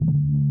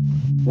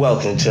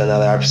Welcome to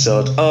another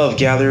episode of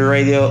Gallery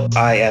Radio.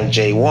 I am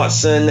Jay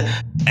Watson,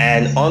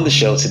 and on the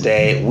show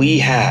today we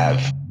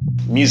have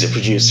music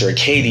producer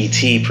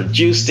KDT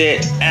produced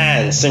it,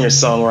 and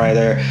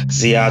singer-songwriter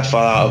Ziad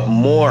Falah of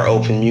More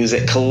Open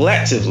Music.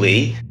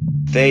 Collectively,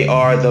 they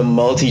are the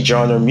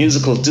multi-genre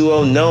musical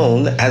duo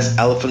known as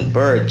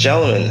ElephantBird.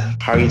 Gentlemen,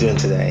 how are you doing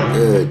today?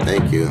 Good,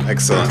 thank you.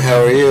 Excellent.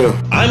 How are you?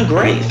 I'm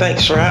great,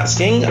 thanks for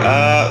asking.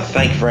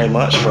 Thank you very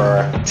much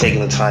for taking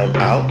the time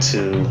out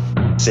to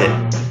sit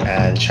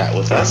and chat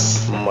with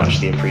us.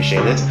 Muchly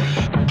appreciated.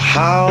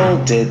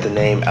 How did the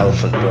name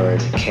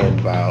ElephantBird came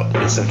about?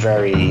 It's a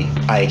very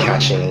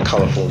eye-catching and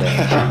colorful name.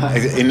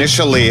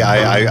 Initially,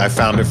 I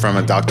found it from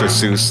a Dr.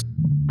 Seuss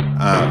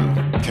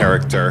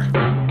character.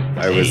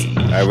 I was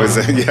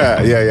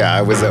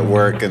I was at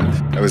work and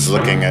I was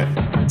looking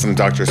at some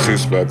Dr.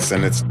 Seuss books,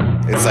 and it's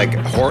like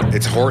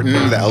it's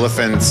Horton the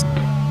elephant's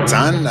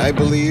son, I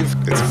believe.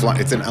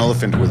 It's an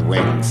elephant with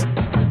wings.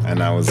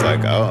 And I was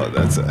like, oh,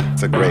 that's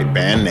a great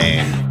band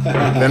name.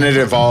 Then it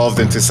evolved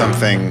into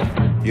something,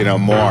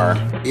 more.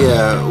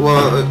 Yeah,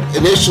 well,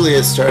 initially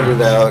it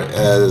started out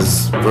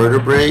as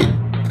Vertebrate.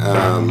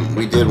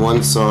 We did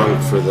one song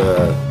for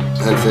the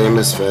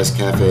Unfamous Fest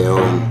Cafe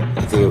Home.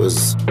 I think it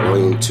was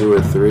volume 2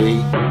 or 3.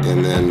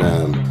 And then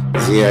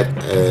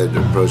Ziad had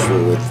approached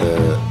me with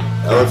the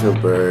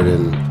ElephantBird,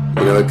 and,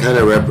 it kind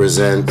of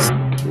represents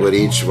what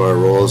each of our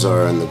roles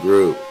are in the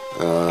group.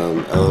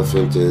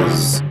 Elephant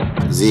is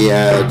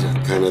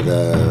Ziad, kind of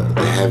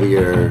the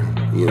heavier,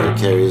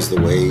 carries the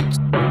weight,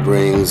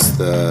 brings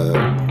the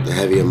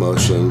heavy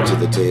emotion to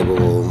the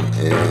table,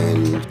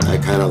 and I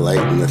kind of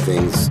lighten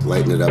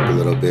it up a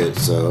little bit.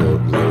 So,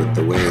 with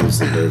the wings,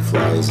 the bird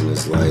flies and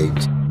is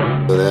light.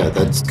 So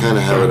that's kind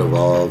of how it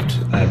evolved.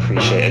 I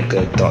appreciate a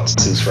good Dr.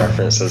 Seuss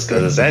reference as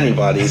good as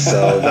anybody,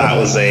 so that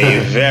was a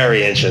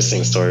very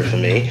interesting story for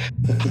me.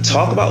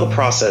 Talk about the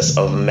process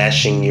of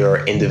meshing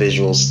your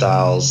individual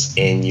styles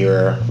in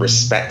your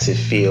respective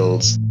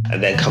fields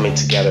and then coming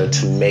together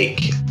to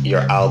make your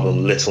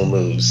album Little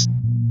Moves.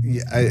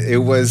 Yeah, it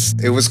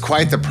was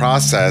quite the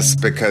process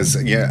because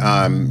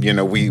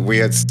we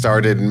had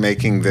started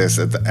making this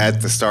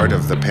at the start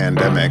of the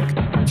pandemic,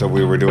 so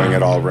we were doing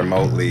it all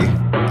remotely.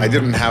 I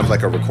didn't have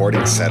like a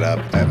recording setup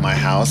at my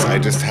house. I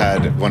just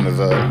had one of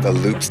the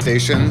loop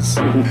stations.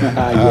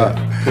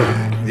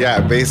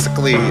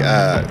 Basically,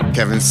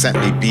 Kevin sent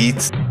me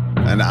beats,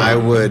 and I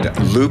would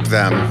loop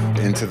them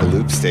into the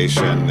loop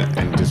station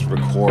and just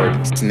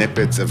record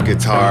snippets of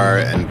guitar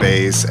and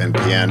bass and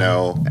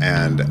piano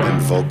and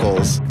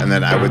vocals. And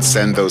then I would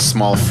send those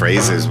small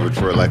phrases, which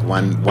were like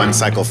one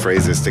cycle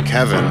phrases, to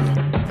Kevin.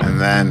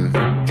 And then,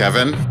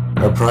 Kevin?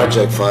 Our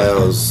project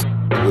files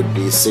would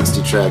be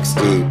 60 tracks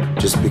deep,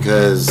 just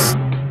because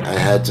I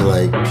had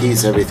to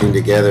piece everything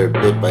together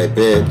bit by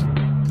bit.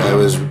 I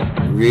was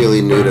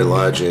really new to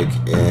Logic,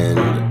 and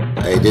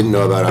I didn't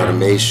know about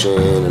automation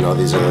and all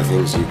these other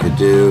things you could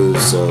do.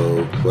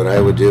 So what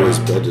I would do is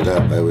build it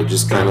up. I would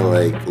just kind of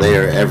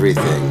layer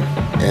everything.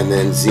 And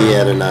then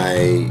Ziad and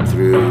I,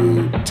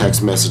 through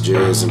text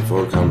messages and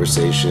phone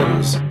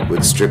conversations,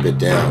 would strip it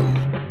down.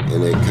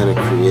 And it kind of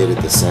created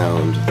the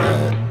sound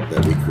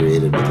that we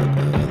created with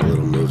the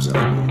Little Moves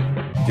album.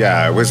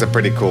 Yeah, it was a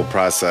pretty cool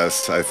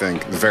process, I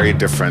think. Very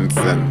different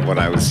than what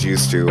I was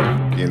used to.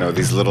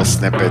 These little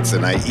snippets,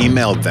 and I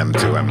emailed them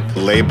to him,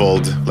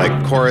 labeled like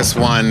chorus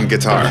 1,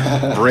 guitar,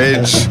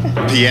 bridge,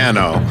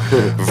 piano,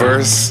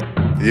 verse,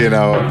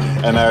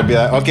 and I would be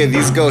like, okay,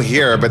 these go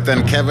here. But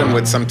then Kevin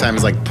would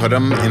sometimes put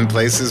them in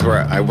places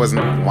where I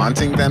wasn't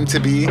wanting them to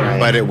be,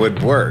 but it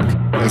would work.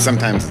 And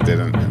sometimes it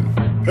didn't.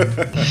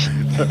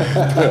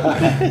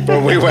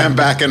 But we went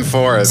back and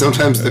forth.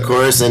 Sometimes the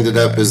chorus ended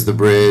up as the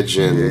bridge,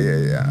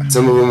 and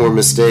some of them were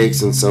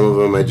mistakes, and some of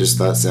them I just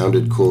thought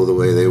sounded cool the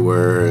way they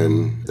were,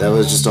 and that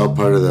was just all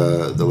part of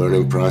the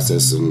learning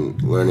process and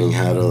learning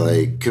how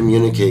to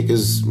communicate,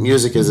 because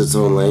music is its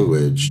own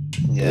language.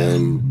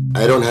 And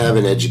I don't have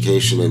an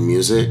education in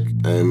music.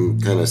 I'm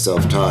kind of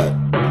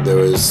self-taught. There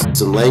was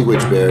some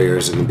language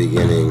barriers in the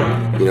beginning,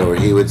 where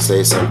he would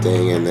say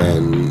something and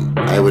then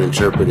I would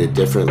interpret it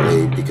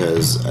differently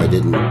because I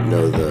didn't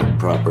know the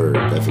proper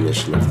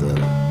definition of the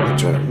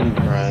term.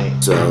 Right.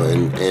 So,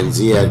 and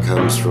Ziad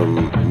comes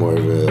from more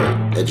of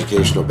an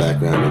educational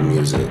background in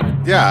music.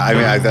 Yeah, I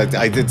mean,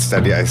 I did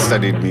study. I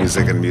studied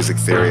music and music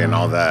theory and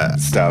all that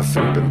stuff,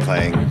 and been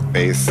playing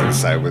bass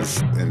since I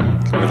was in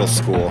middle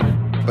school.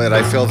 But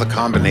I feel the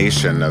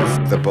combination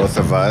of the both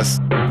of us,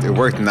 it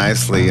worked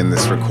nicely in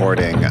this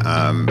recording.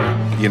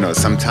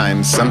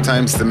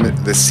 Sometimes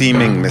the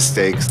seeming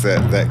mistakes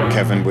that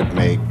Kevin would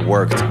make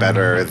worked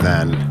better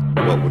than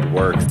what would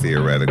work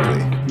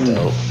theoretically.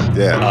 Dope.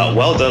 Yeah.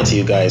 Well done to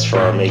you guys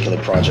for making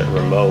the project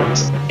remote.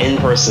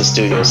 In-person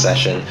studio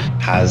session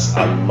has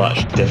a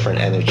much different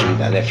energy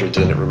than if you're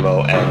doing it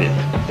remote, and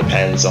it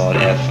depends on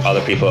if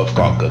other people have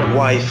got good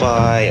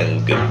Wi-Fi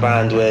and good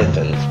bandwidth,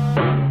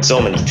 and so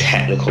many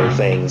technical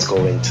things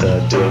go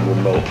into doing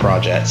remote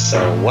projects. So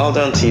well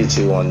done to you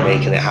two on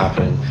making it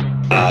happen,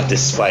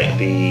 despite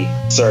the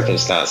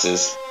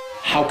circumstances.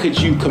 how could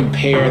you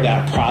compare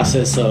that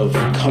process of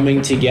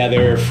coming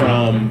together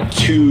from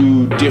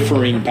two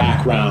differing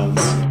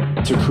backgrounds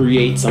to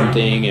create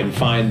something and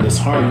find this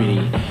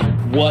harmony?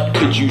 What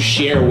could you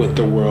share with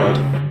the world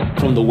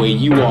from the way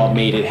you all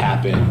made it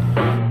happen?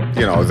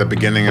 You know, the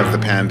beginning of the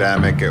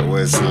pandemic, it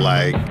was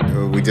like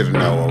we didn't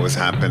know what was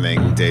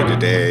happening day to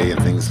day,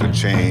 and things would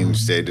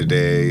change day to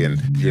day.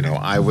 And, you know,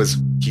 I was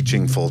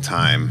teaching full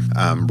time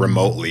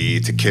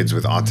remotely to kids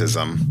with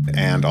autism,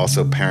 and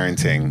also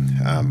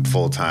parenting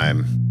full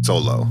time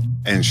solo.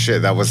 And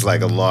shit, that was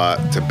like a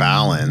lot to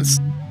balance.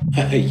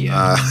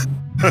 Yeah.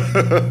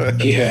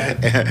 Yeah.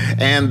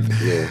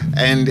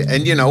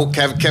 And you know,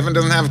 Kevin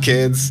doesn't have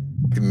kids.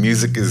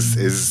 Music is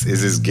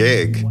his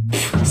gig.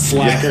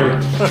 Slacker.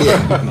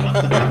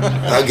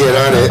 Yeah. I'll get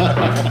on it.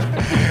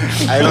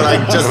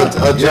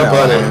 I'll jump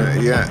on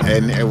it. Yeah,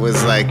 and it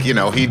was like, you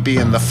know, he'd be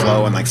in the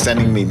flow and like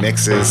sending me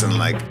mixes, and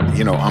like,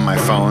 you know, on my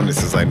phone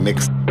this is like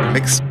mix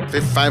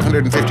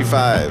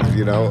 555,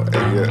 you know,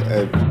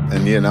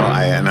 and you know,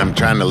 I'm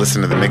trying to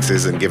listen to the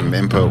mixes and give him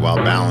input while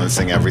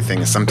balancing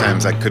everything.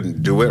 Sometimes I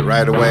couldn't do it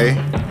right away,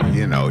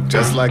 you know,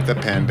 just like the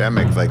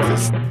pandemic, like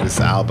this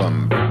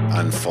album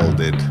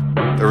unfolded.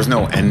 There was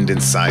no end in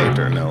sight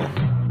or no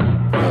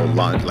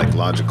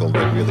logical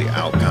really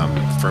outcome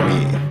for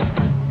me.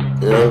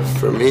 You know,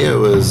 for me it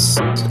was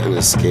an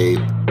escape.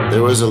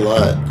 There was a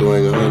lot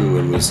going on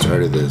when we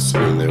started this.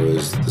 I mean, there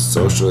was the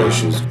social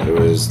issues, there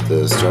was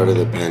the start of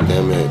the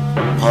pandemic.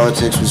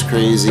 Politics was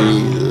crazy,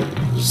 the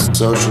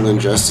social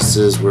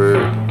injustices were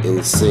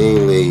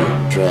insanely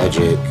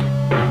tragic,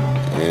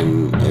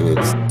 and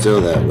it's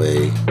still that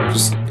way.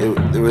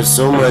 There was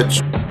so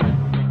much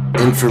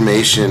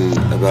information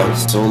about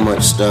so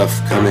much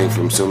stuff coming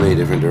from so many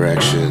different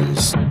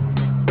directions.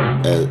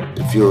 It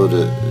fueled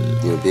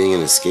being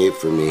an escape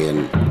for me,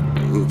 and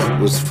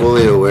was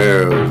fully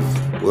aware of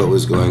what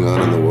was going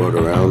on in the world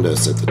around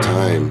us at the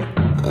time,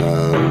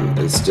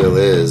 and still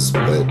is,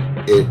 but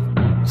it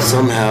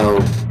somehow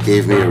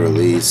gave me a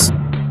release.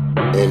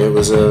 And it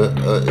was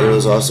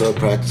also a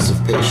practice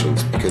of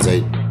patience, because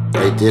I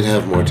did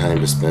have more time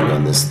to spend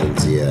on this than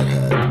Ziad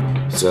had.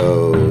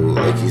 So,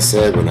 like he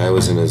said, when I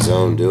was in a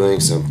zone doing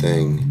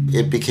something,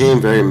 it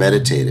became very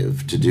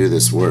meditative to do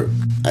this work.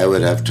 I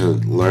would have to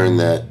learn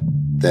that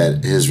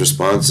his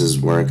responses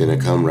weren't going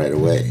to come right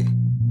away.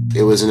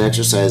 It was an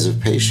exercise of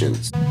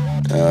patience.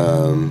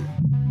 A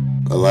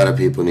lot of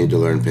people need to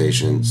learn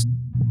patience.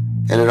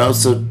 And it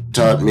also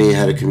taught me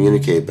how to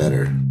communicate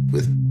better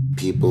with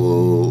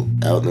people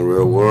out in the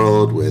real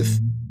world, with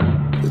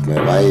my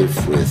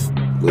wife, with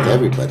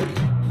everybody.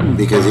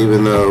 Because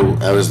even though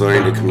I was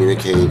learning to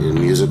communicate in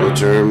musical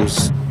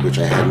terms, which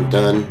I hadn't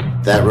done,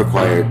 that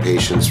required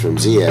patience from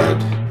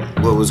Ziad.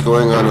 What was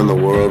going on in the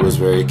world was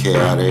very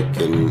chaotic,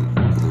 and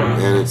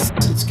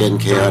it's getting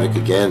chaotic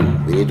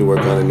again. We need to work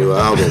on a new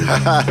album.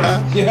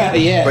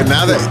 Yeah. But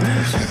now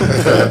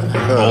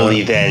that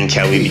only then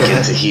can we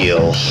begin to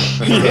heal.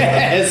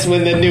 Yes,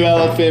 when the new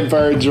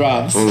ElephantBird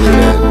drops. Only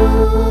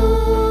then.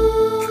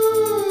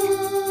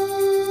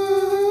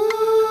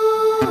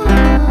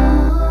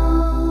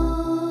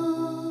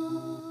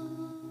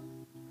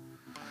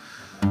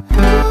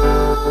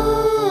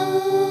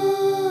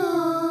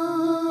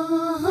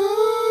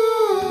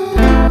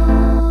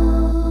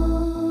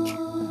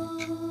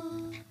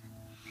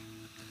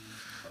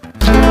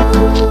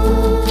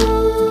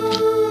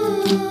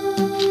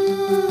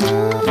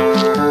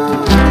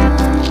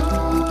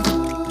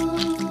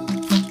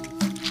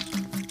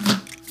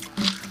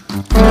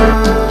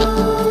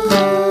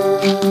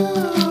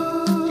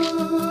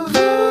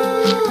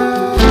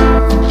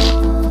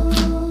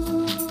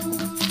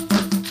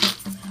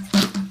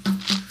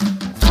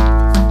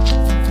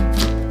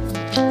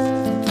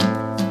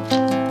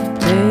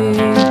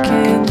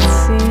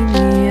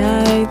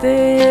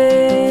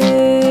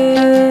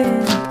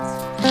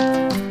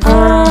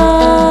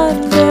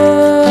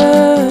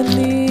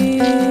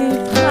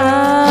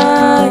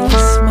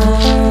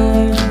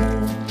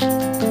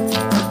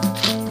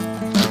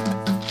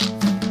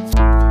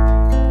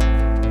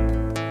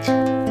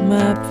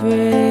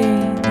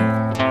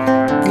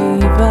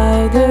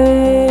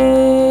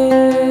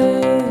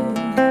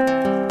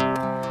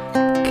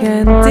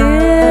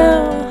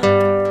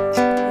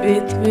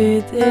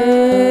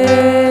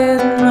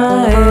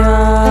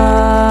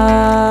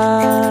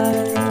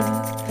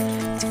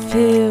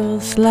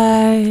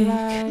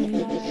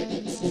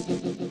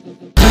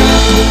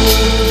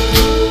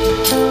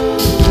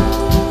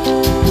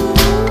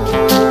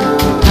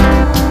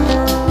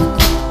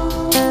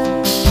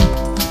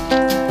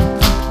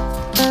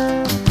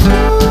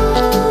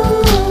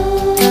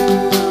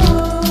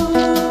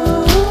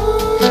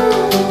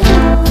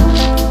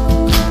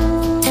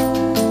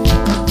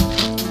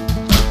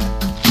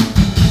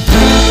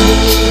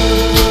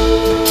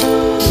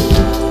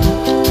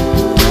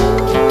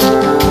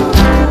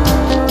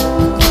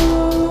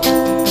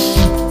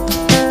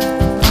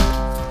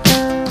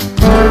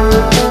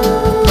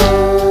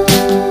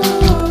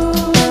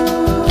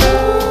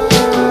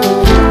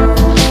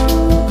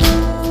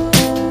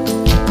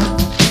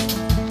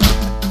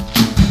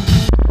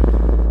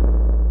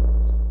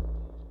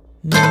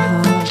 My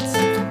heart,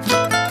 the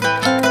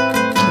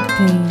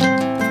pain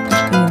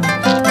in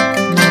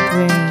my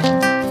brain,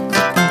 it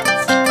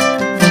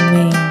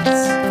remains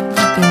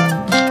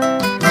in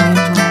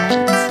my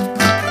heart.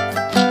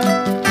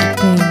 The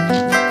pain,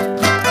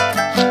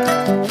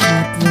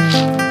 my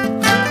brain,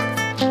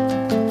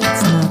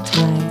 it's not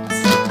right.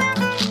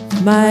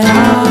 My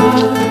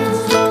heart,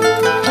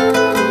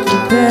 the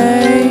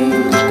pain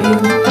in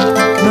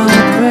my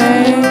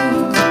brain,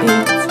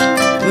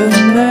 it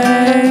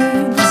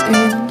remains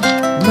in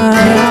my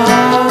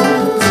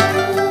heart.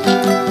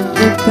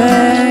 The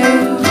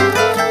pain,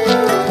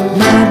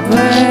 my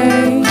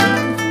brain,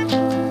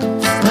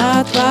 it's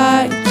not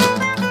right.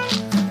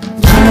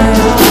 My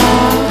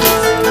heart,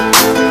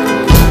 the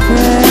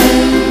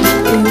pain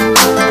in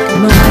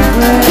my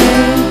brain,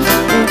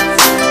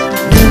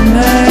 it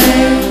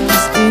remains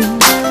in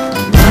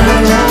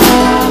my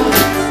heart.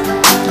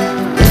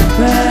 The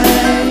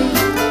pain,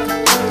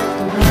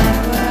 my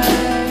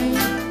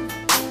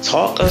brain.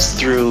 Talk us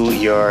through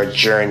your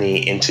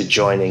journey into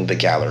joining the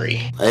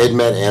gallery. I had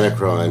met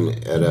Anacron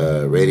at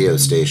a radio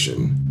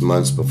station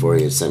months before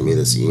he had sent me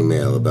this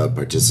email about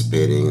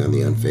participating on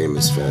the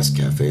Unfamous Fast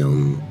Cafe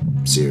Home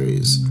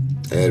series.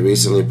 I had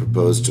recently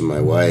proposed to my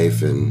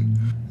wife, and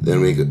then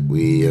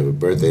we have a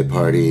birthday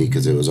party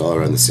because it was all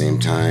around the same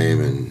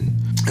time, and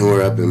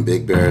we're up in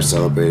Big Bear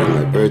celebrating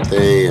my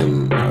birthday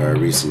and our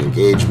recent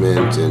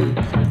engagement, and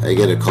I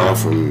get a call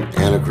from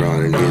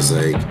Anacron, and he's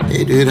like,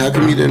 "Hey dude, how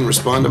come you didn't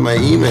respond to my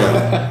email?"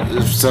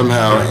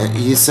 Somehow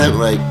he sent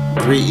like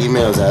 3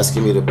 emails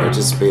asking me to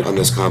participate on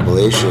this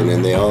compilation,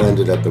 and they all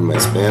ended up in my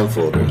spam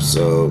folder.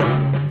 So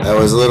I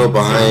was a little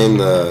behind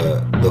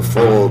the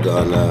fold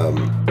on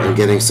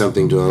getting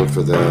something done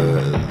for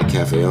the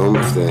Cafe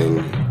Home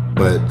thing.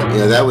 But,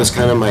 that was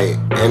kind of my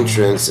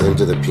entrance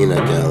into the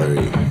Peanut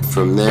Gallery.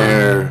 From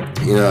there,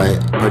 I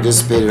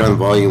participated on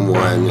Volume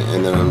 1,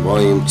 and then on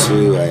Volume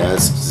 2, I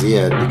asked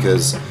Ziad,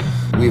 because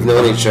we've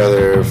known each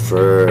other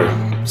for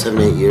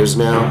 7-8 years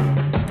now,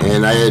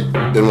 and I had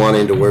been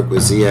wanting to work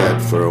with Ziad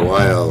for a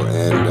while,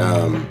 and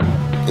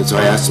so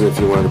I asked him if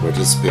he wanted to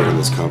participate in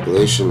this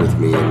compilation with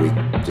me, and we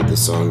did the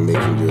song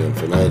Making Do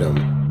Infinitum.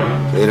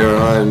 Later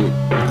on,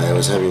 I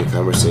was having a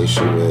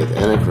conversation with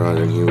Anacron,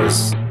 and he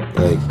was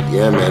like,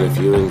 "Yeah, man, if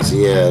you and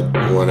Ziad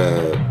want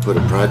to put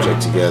a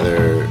project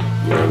together,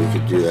 we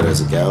could do that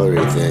as a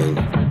gallery thing."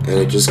 And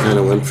it just kind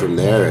of went from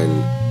there.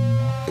 And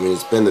I mean,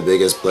 it's been the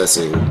biggest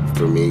blessing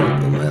for me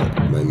in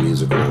my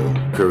musical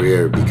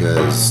career,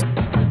 because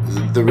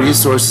the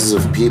resources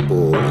of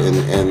people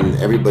and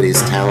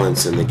everybody's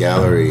talents in the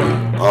gallery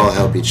all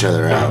help each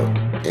other out.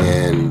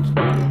 And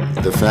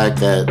the fact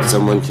that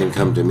someone can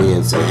come to me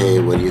and say, "Hey,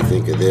 what do you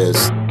think of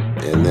this?"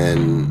 and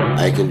then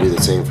I can do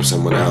the same for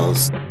someone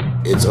else.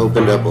 It's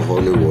opened up a whole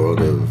new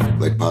world of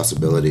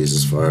possibilities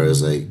as far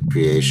as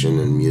creation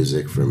and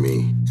music for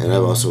me. And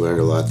I've also learned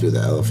a lot through the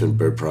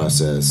ElephantBird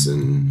process,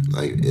 and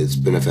it's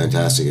been a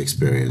fantastic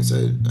experience.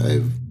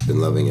 I've been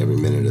loving every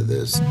minute of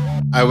this.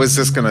 I was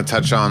just going to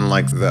touch on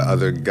the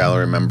other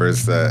gallery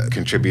members that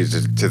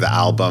contributed to the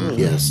album.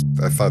 Yes.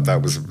 I thought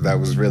that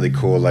was really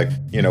cool.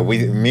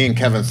 Me and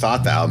Kevin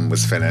thought the album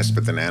was finished,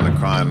 but then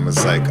Anacron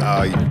was like,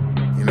 "Oh,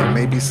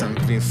 maybe some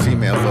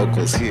female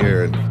vocals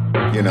here. And,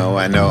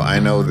 I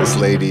know this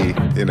lady,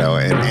 in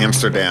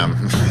Amsterdam."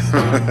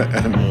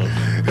 And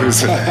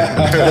who's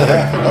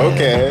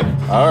okay,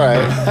 all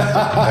right.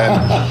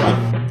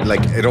 And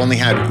it only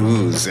had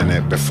ooze in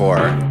it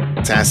before.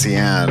 Sassy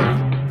Ann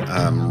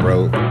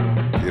wrote,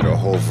 a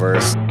whole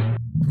verse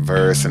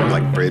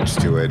and bridge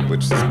to it,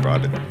 which just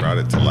brought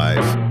it to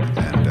life,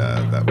 and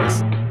that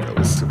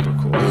was super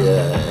cool.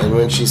 Yeah, and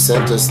when she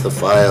sent us the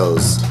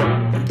files,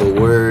 the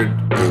word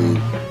in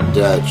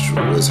Dutch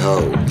was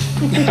hoe.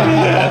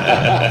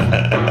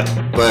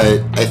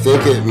 But I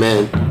think it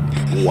meant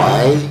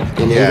why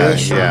in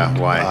English. Yeah,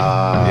 why.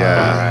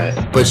 Yeah.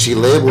 Right. But she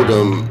labeled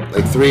them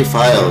 3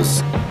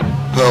 files: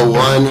 Ho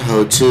 1,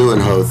 Ho 2,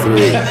 and Ho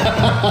 3.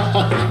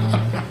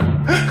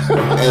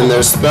 And they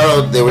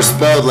were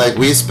spelled like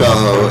we spell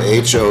hoe,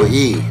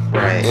 H-O-E.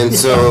 Right. And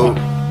so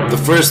the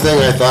first thing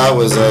I thought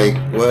was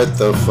what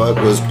the fuck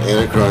was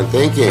Anacron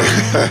thinking?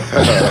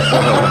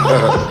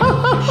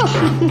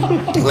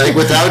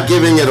 Without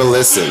giving it a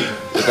listen,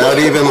 without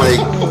even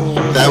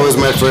that was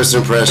my first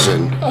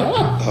impression.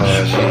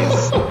 Oh,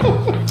 jeez.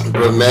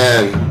 But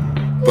man,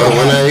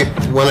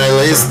 when I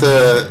laced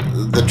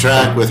the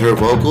track with her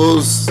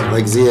vocals,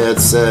 like Ziad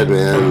said,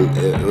 man,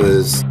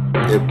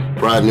 it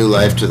brought new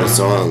life to the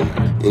song.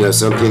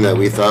 Something that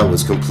we thought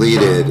was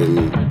completed,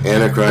 and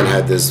Anacron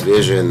had this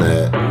vision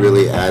that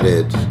really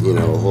added,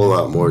 a whole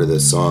lot more to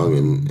this song,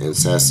 and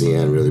Sassy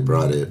Ann really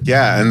brought it.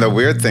 Yeah, and the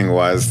weird thing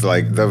was,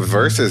 the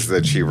verses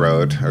that she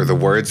wrote, or the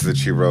words that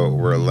she wrote,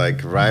 were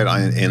right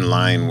in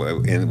line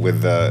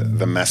with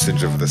the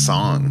message of the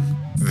song.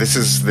 This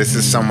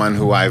is someone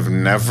who I've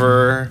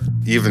never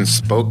even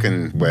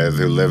spoken with,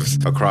 who lives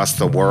across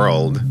the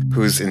world,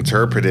 who's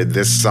interpreted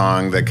this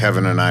song that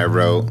Kevin and I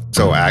wrote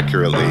so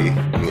accurately.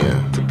 Yeah.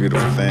 It's a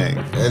beautiful thing.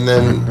 And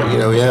then,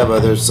 we have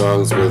other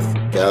songs with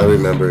gallery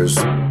members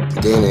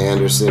Dana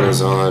Anderson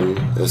is on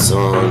a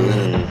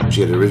song.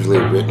 She had originally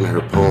written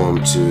her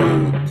poem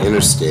to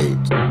Interstate,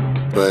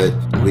 but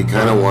we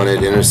kind of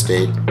wanted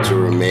Interstate to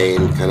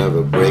remain kind of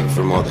a break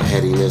from all the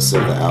headiness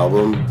of the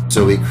album.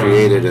 So we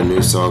created a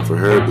new song for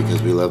her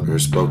because we loved her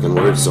spoken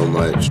word so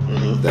much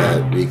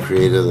that we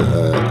created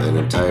an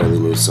entirely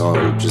new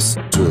song just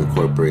to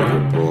incorporate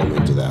her poem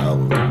into the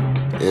album.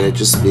 And it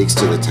just speaks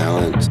to the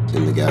talent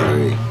in the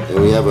gallery.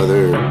 And we have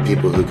other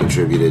people who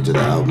contributed to the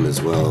album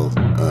as well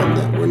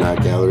that were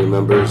not gallery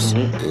members.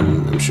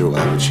 And I'm sure we'll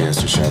have a chance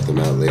to shout them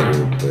out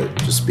later. But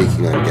just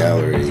speaking on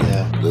gallery,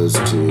 those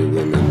two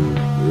women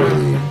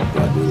really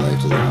brought new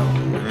life to the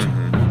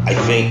album. I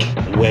think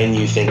when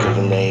you think of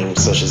a name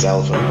such as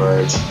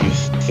ElephantBird,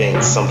 you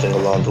think something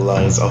along the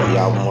lines of the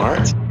album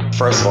art.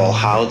 First of all,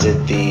 how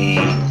did the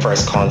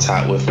first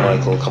contact with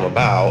Michael come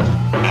about?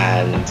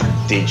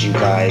 And did you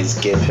guys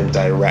give him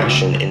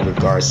direction in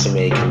regards to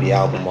making the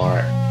album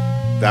art?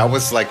 That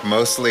was like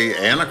mostly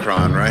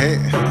Anacron, right?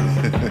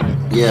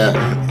 Yeah.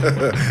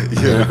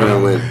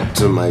 Anacron went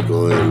to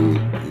Michael and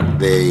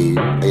they,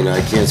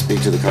 I can't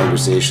speak to the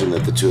conversation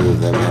that the two of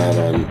them had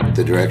on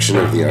the direction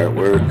of the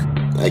artwork.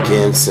 I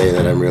can say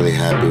that I'm really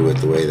happy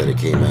with the way that it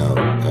came out.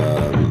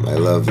 I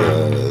love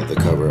the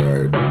cover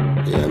art.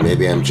 Yeah,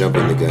 maybe I'm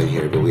jumping the gun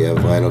here, but we have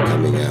vinyl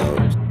coming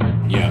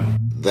out. Yeah.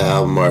 The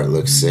album art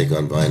looks sick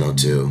on vinyl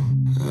too.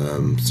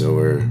 So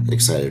we're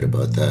excited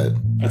about that.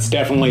 That's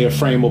definitely a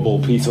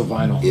frameable piece of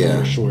vinyl,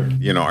 for sure.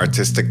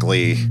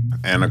 Artistically,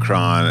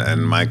 Anacron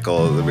and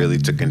Michael really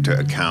took into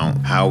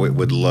account how it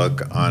would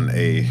look on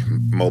a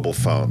mobile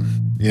phone.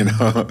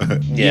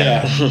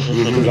 Yeah.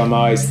 Because I'm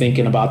always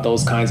thinking about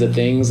those kinds of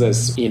things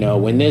as,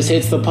 when this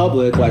hits the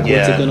public, like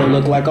what's it gonna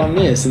look like on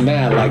this and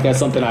that? Like that's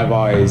something I've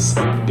always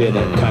been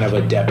kind of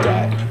adept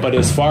at. But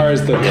as far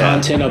as the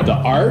content of the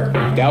art,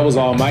 that was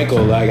all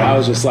Michael. Like I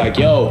was just like,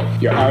 yo,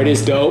 your art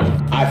is dope.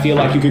 I feel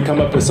like you could come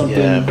up with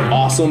something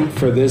awesome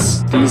for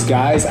these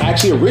guys.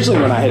 Actually,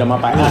 originally when I hit him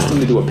up, I asked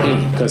him to do a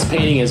painting because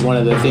painting is one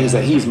of the things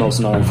that he's most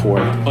known for.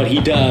 But he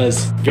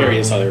does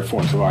various other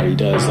forms of art. He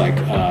does like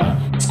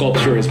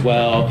sculpture as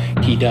well.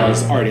 He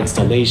does art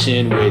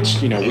installation,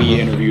 which, we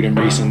interviewed him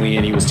recently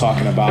and he was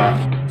talking about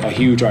a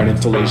huge art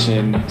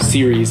installation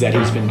series that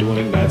he's been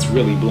doing that's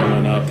really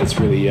blowing up. That's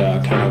really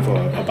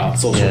about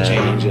social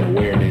change and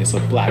awareness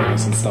of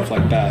blackness and stuff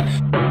like that.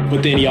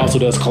 But then he also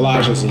does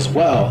collages as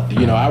well.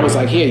 I was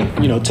like, hey,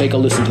 take a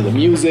listen to the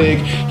music.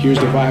 Here's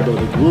the vibe of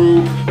the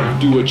group.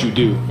 Do what you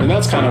do. And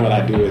that's kind of what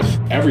I do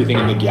with everything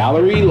in the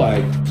gallery.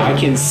 Like, I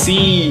can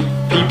see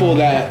people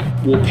that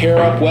will pair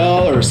up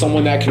well or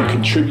someone that can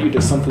contribute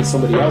to something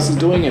somebody else is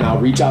doing. And I'll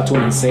reach out to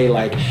them and say,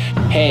 like,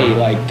 hey,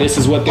 like, this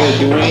is what they're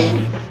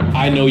doing.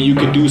 I know you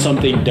could do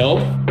something dope,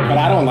 but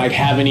I don't like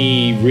have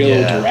any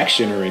real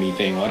direction or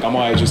anything. Like I'm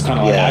always just kind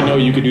of like, I know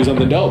you could do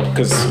something dope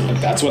because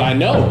that's what I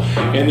know.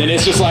 And then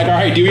it's just like, all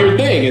right, do your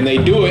thing. And they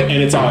do it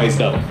and it's always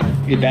dope.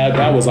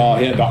 That was all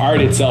him. The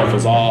art itself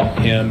was all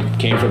him,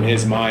 came from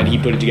his mind. He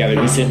put it together.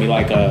 He sent me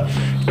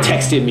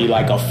texted me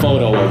like a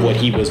photo of what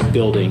he was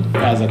building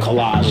as a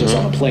collage just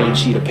on a plain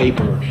sheet of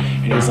paper.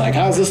 And he's like,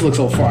 how does this look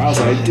so far? I was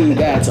like, dude,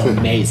 that's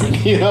amazing.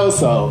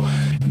 So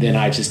then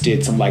I just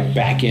did some like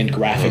back-end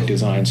graphic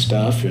design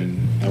stuff and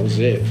that was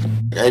it.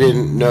 I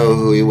didn't know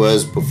who he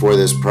was before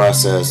this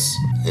process.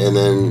 And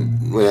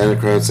then when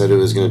Anacron said he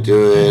was going to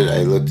do it,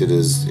 I looked at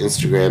his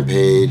Instagram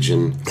page.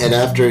 And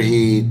after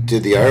he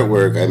did the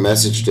artwork, I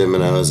messaged him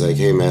and I was like,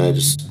 hey, man, I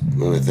just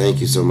want to thank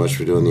you so much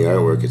for doing the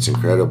artwork. It's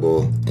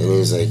incredible. And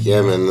he's like,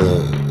 yeah, man,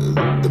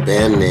 the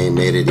band name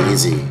made it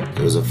easy. It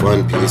was a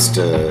fun piece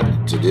to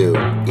do.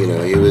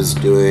 He was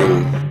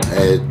doing...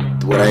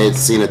 what I had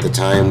seen at the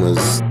time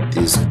was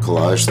these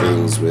collage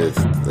things with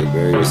like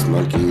various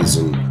monkeys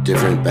and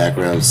different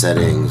background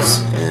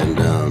settings, and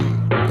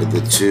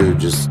the two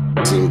just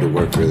seemed to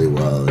work really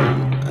well,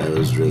 and I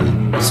was really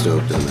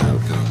stoked on the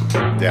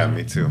outcome. Yeah,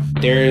 me too.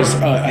 There's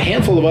a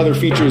handful of other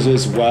features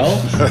as well.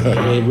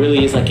 It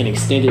really is like an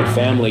extended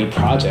family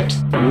project.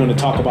 You want to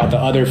talk about the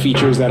other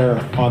features that are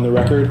on the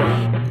record?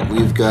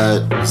 We've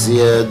got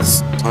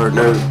Ziad's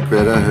partner,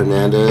 Greta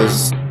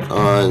Hernandez,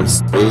 on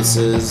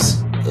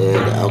Spaces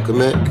and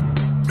Alchemic.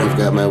 We've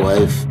got my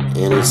wife,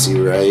 Annie C.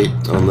 Wright,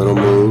 on Little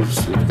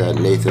Moves. We've got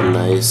Nathan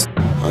Nice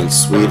on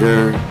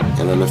Sweeter.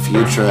 And on a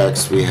few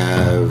tracks, we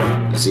have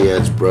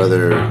Ziad's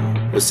brother,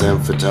 Wissam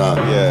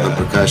Fatah, on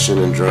percussion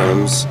and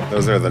drums.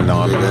 Those are the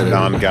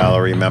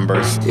non-gallery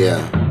members.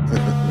 Yeah.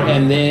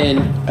 And then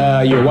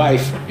your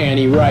wife,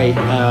 Annie Wright,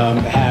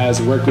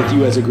 has worked with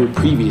you as a group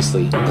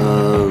previously.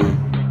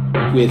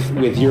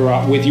 With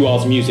you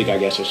all's music, I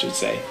guess I should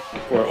say,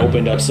 or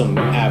opened up some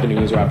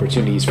avenues or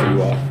opportunities for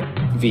you all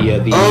via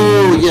the.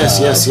 Oh yes.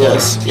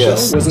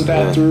 Wasn't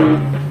that through?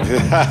 You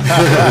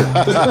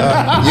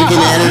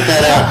can edit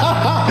that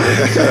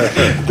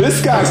out.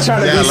 This guy's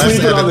trying to be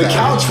sleeping on the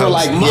couch for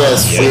like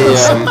months.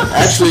 Yes,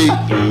 actually,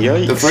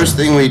 the first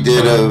thing we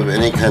did of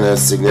any kind of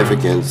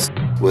significance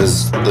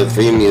was the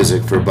theme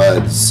music for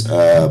Bud's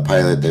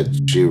pilot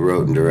that she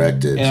wrote and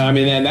directed. And I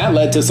mean, and that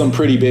led to some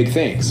pretty big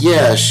things.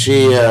 Yeah,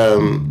 she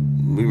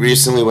we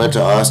recently went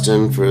to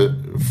Austin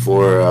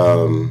for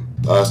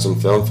Austin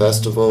Film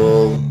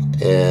Festival,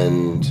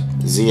 and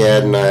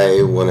Ziad and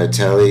I won a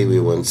telly. We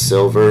won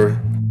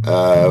silver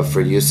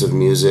for use of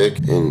music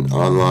in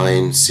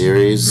online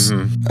series.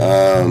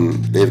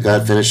 Mm-hmm. They've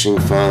got finishing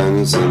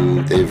funds,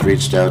 and they've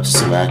reached out to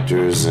some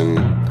actors, and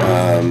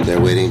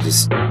they're waiting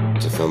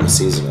to film a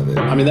season of it.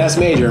 I mean, that's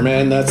major,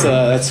 man.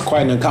 That's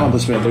quite an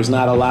accomplishment. There's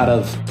not a lot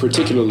of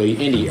particularly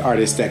indie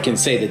artists that can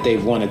say that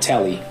they've won a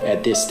telly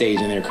at this stage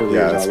in their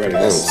careers already.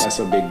 That's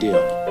a big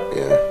deal.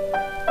 Yeah.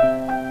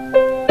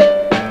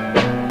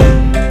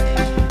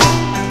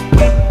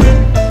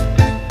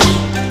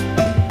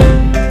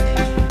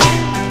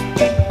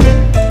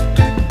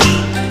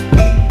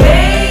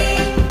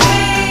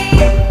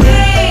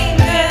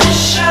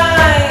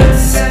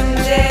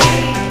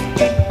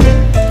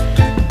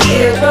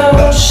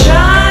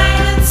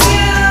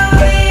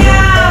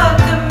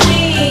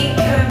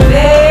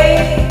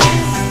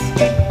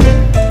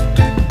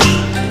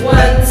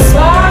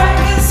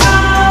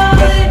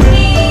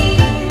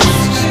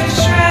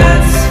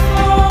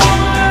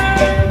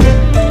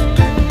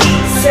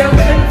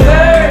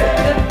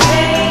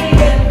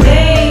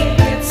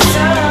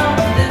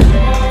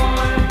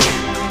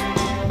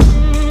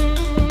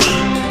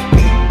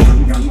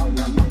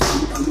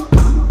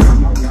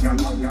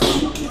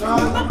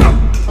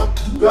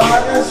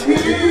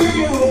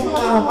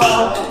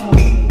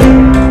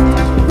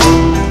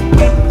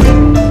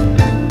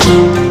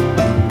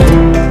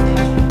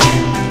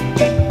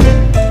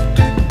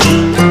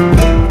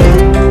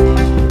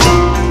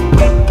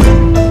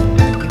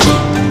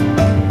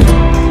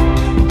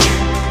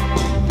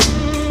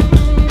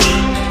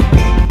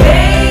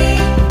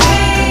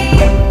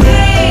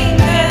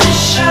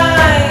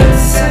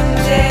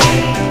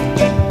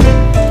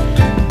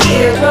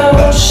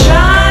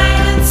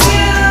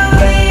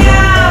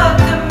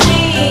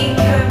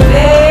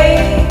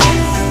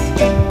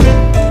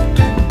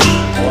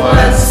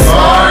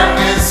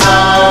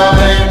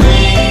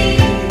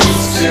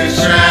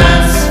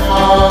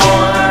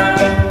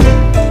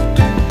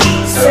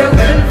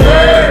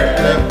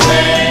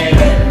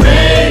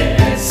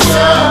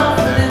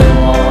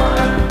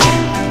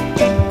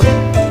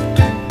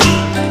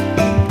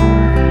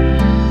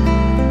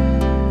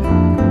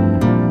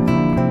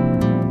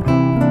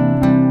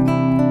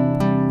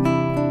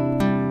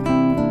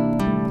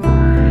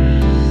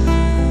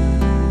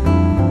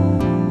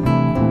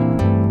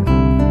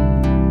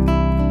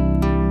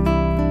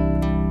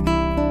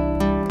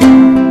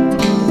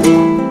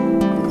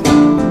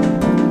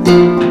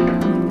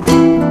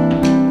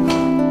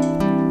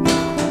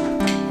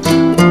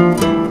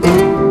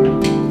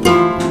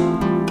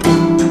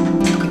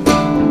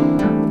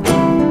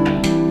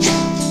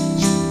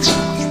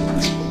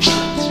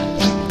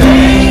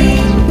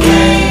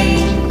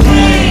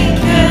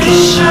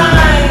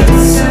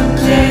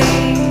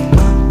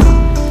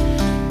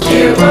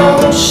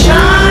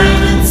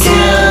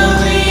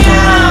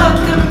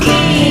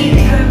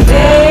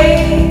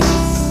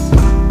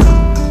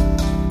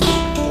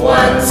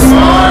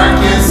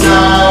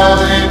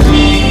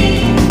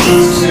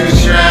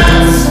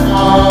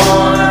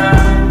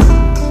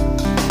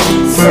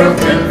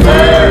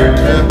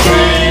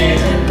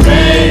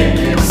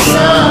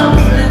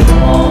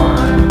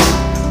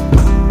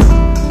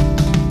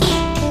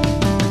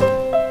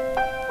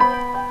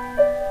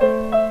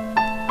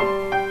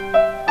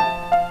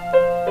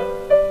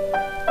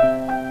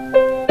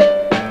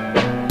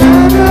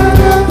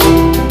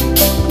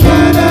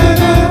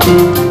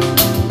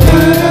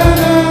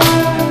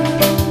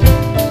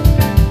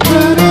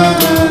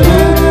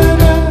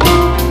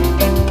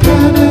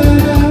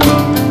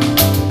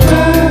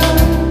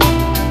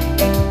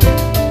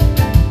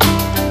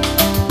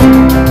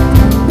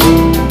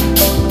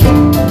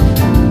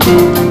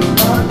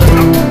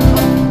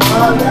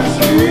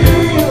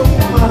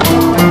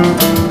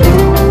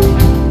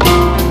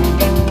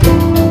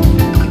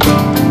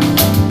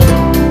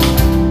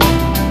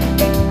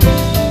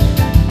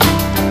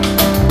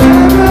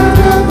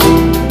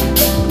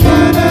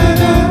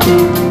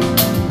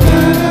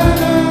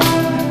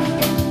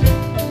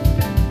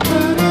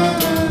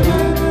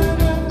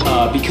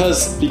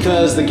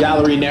 Because the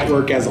gallery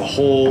network as a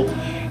whole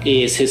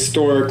is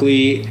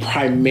historically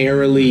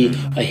primarily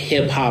a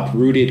hip-hop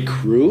rooted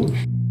crew,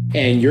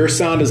 and your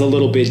sound is a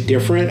little bit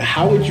different.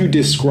 How would you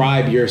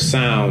describe your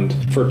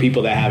sound for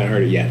people that haven't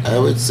heard it yet? I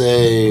would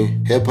say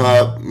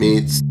hip-hop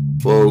meets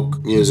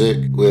folk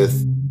music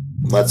with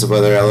lots of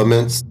other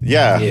elements.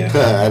 Yeah.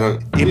 I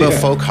don't... Emo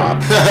folk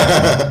hop.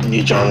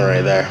 New genre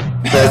right there.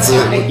 That's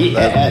it.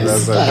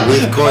 Yes.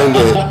 We've coined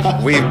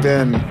it. We've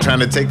been trying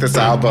to take this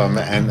album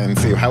and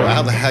see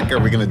how the heck are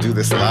we going to do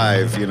this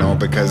live, you know,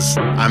 because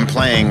I'm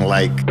playing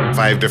like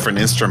 5 different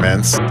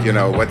instruments. You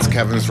know, what's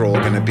Kevin's role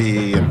going to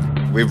be?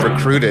 And we've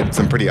recruited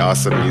some pretty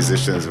awesome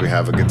musicians. We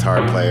have a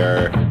guitar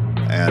player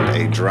and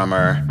a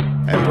drummer,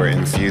 and we're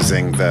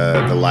infusing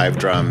the live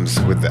drums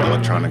with the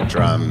electronic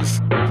drums,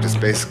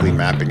 just basically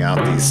mapping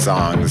out these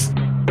songs.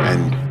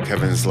 And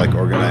Kevin's like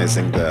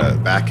organizing the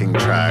backing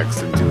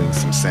tracks and doing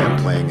some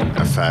sampling and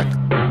effect.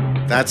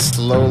 that's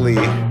slowly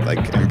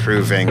like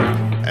improving,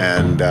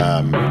 and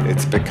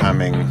it's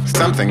becoming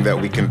something that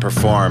we can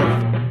perform.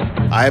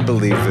 I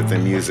believe that the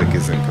music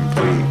isn't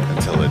complete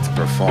until it's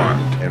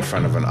performed in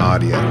front of an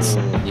audience.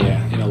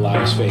 Yeah, in a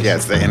live space. Yeah,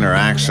 it's the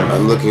interaction.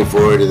 I'm looking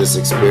forward to this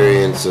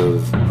experience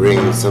of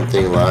bringing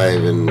something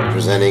live and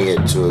presenting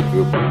it to a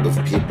group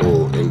of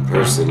people in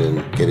person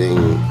and getting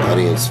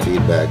audience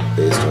feedback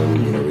based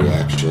on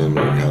reaction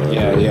or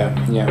however.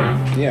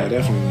 Yeah,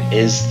 definitely.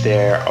 Is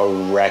there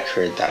a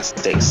record that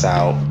sticks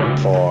out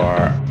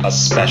for a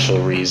special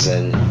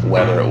reason,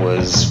 whether it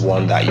was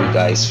one that you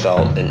guys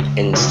felt an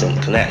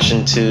instant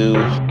connection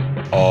to,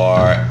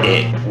 or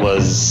it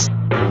was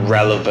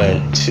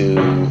relevant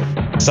to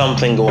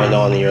something going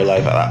on in your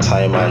life at that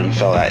time and you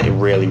felt that it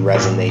really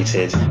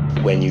resonated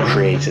when you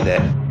created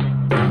it?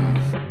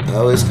 I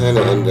always kind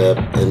of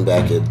end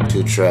back at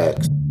 2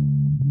 tracks.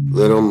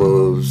 Little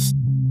Moves,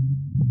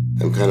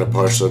 I'm kind of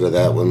partial to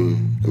that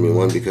one. I mean,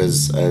 one,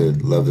 because I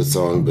love the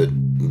song, but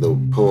the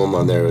poem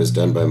on there was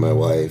done by my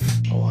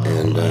wife. Oh, wow.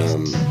 And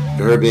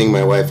her being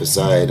my wife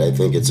aside, I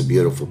think it's a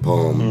beautiful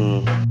poem.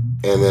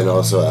 And then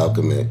also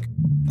Alchemic.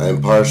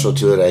 I'm partial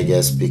to it, I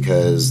guess,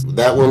 because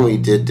that one we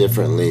did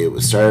differently.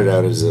 It started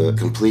out as a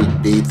complete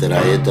beat that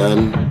I had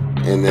done,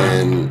 and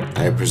then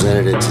I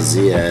presented it to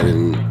Ziad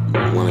and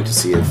wanted to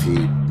see if he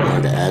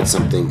wanted to add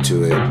something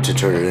to it to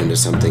turn it into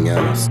something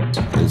else.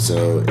 And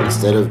so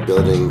instead of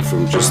building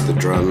from just the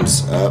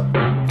drums up,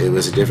 it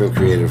was a different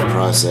creative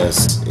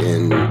process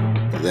in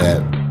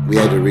that we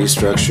had to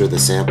restructure the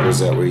samples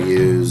that were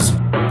used,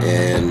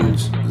 and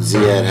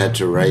Ziad had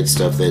to write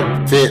stuff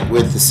that fit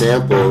with the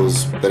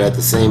samples, but at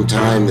the same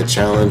time the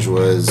challenge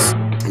was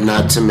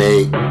not to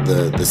make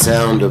the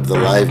sound of the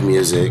live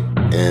music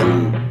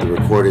and the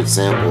recorded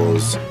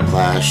samples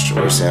clash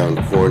or sound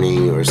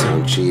corny or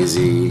sound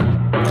cheesy.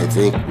 I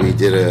think we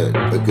did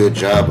a good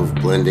job of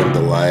blending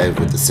the live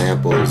with the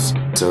samples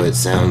so it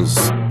sounds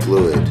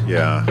fluid.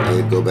 Yeah.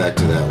 I go back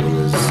to that one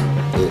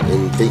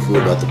in thinking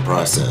about the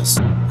process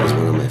is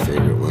one of my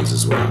favorite ones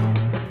as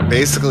well.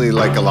 Basically,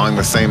 like along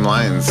the same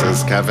lines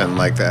as Kevin,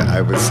 like that.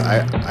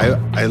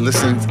 I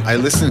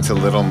listened to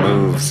Little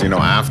Moves,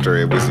 after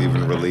it was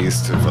even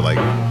released for like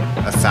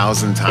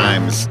 1,000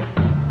 times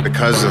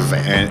because of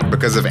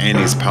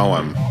Annie's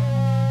poem,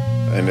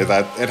 and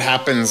it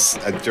happens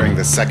during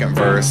the second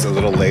verse, a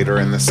little later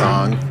in the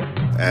song,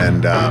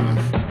 and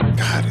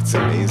God, it's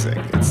amazing.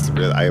 It's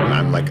really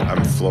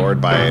I'm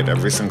floored by it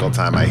every single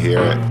time I hear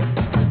it.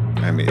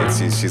 I mean,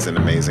 she's an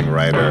amazing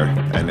writer,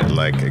 and it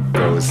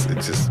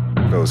just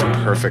goes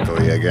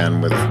perfectly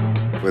again with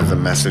the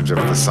message of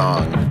the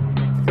song,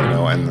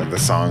 and the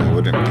song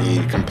wouldn't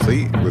be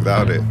complete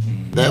without it.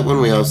 That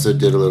one we also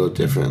did a little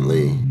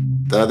differently.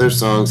 The other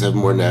songs have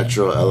more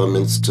natural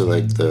elements to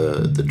like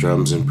the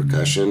drums and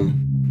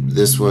percussion.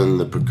 This one,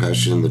 the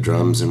percussion, the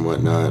drums and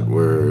whatnot,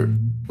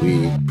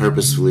 we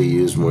purposefully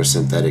used more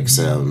synthetic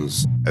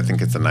sounds. I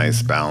think it's a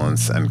nice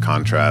balance and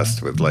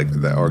contrast with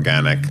like the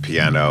organic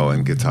piano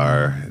and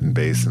guitar and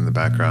bass in the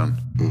background.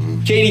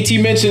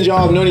 KDT mentioned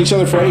y'all have known each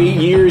other for 8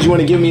 years. You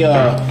want to give me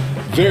a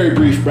very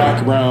brief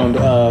background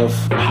of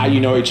how you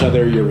know each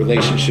other, your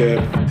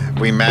relationship?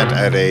 We met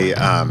at a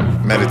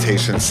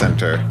meditation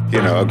center,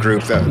 a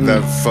group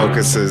that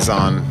focuses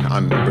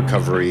on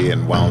recovery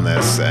and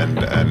wellness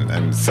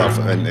and self,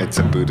 and it's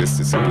a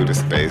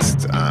Buddhist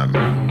based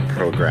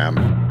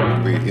program.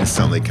 We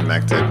instantly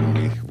connected, and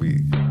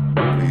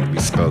we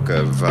spoke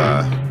of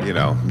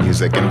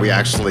music, and we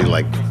actually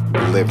lived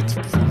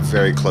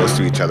very close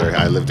to each other.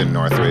 I lived in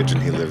Northridge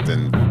and he lived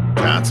in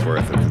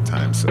Chatsworth at the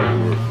time, so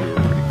we were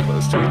pretty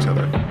close to each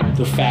other.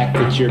 The fact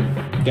that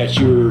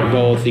you're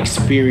both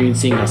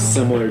experiencing a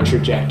similar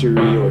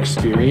trajectory or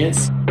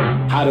experience,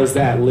 how does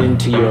that lend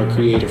to your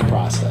creative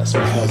process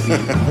or help you?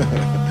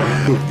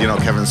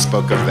 Kevin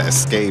spoke of the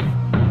escape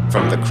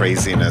from the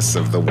craziness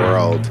of the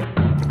world.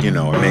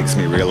 It makes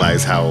me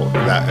realize how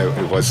that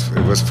it was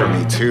for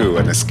me too,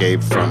 an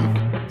escape from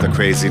the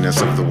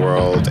craziness of the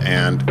world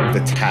and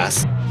the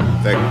tasks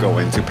that go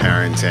into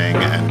parenting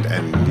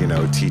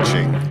and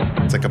teaching.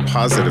 It's like a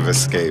positive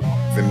escape.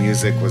 The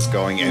music was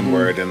going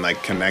inward and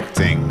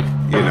connecting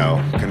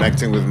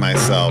with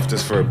myself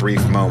just for a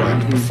brief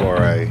moment before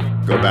I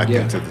go back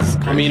into this.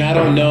 I mean, I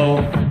don't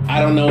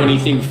know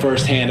anything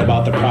firsthand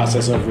about the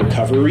process of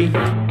recovery.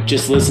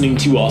 Just listening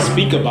to you all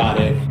speak about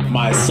it,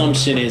 my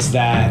assumption is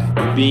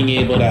that being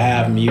able to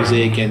have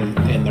music and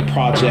the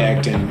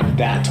project and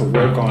that to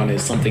work on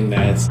is something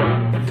that's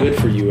good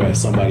for you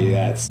as somebody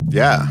that's...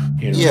 Yeah.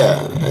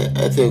 Yeah,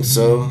 I think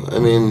so. I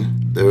mean,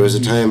 there was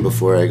a time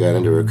before I got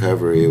into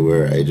recovery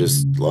where I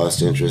just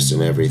lost interest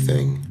in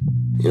everything.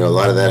 A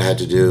lot of that had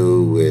to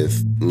do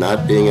with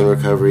not being in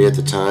recovery at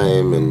the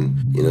time and,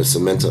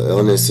 some mental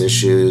illness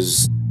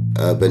issues.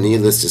 But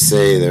needless to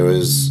say, there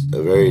was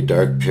a very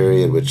dark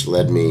period which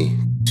led me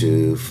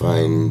to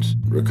find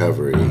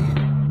recovery.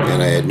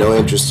 And I had no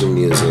interest in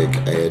music.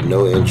 I had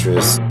no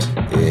interest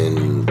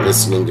in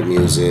listening to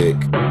music,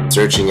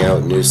 searching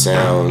out new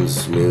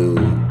sounds, new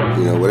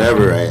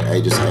whatever. I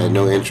had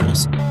no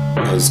interest.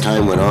 As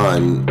time went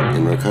on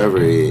in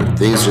recovery,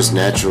 things just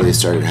naturally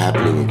started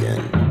happening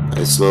again.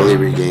 I slowly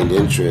regained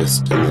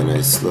interest, and then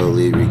I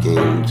slowly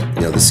regained,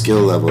 the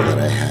skill level that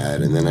I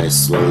had, and then I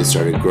slowly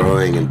started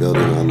growing and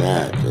building on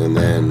that. And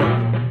then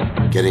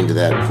getting to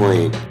that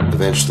point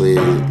eventually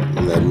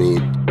led me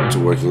to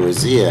working with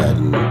Ziad,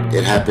 and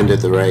it happened at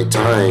the right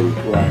time,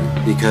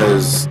 Right.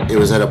 because it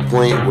was at a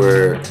point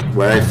where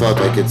I felt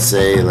I could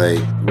say, like,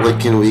 what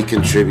can we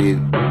contribute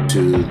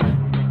to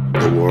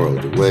the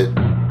world? What,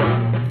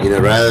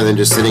 rather than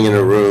just sitting in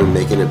a room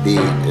making a beat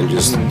and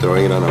just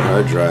throwing it on a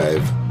hard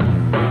drive,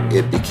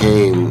 it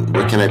became,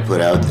 what can I put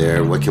out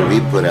there? What can we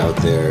put out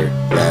there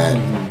that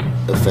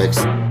affects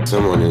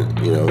someone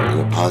in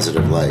a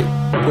positive light?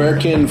 Where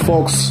can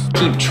folks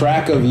keep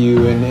track of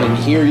you and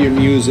hear your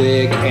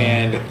music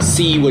and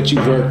see what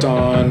you've worked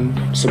on,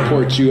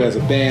 support you as a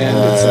band,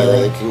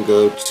 etc.? They can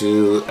go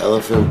to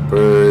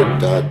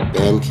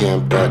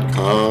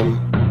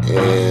elephantbird.bandcamp.com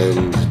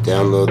and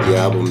download the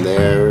album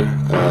there.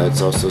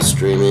 It's also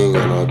streaming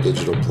on all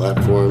digital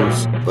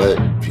platforms. But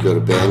if you go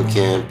to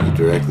Bandcamp, you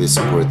directly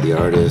support the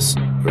artist.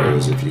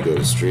 Whereas if you go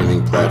to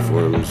streaming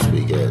platforms,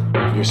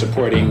 You're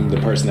supporting the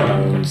person that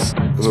owns.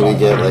 we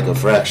get like a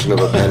fraction of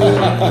a penny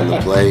on the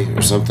play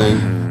or something.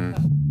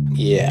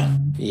 Yeah.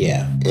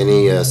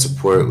 Any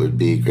support would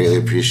be greatly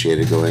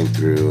appreciated going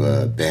through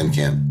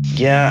Bandcamp.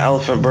 Yeah,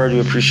 Elephant Bird, we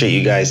appreciate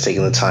you guys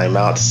taking the time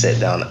out to sit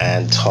down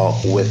and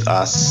talk with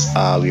us.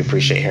 We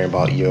appreciate hearing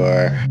about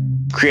your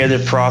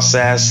creative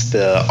process,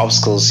 the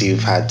obstacles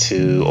you've had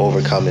to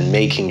overcome in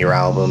making your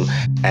album,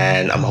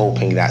 and I'm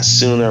hoping that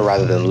sooner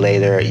rather than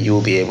later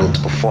you'll be able to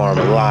perform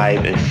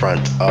live in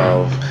front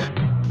of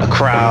a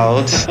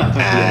crowd.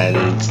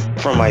 And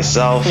from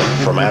myself,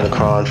 from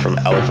Anacron, from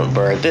Elephant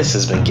Bird, this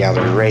has been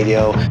Gallery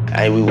Radio,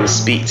 and we will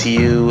speak to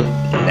you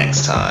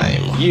next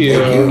time.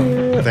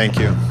 Yeah. Thank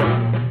you.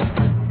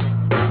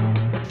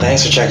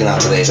 Thanks for checking out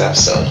today's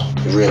episode.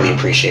 We really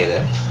appreciate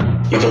it.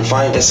 You can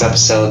find this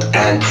episode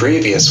and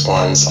previous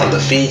ones on the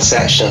feed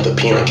section of the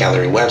Peanut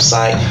Gallery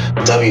website,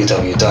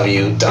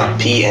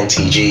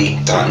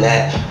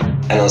 www.pntg.net,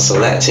 and on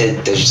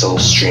selected digital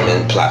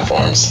streaming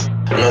platforms.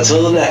 And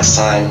until the next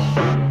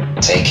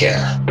time, take care.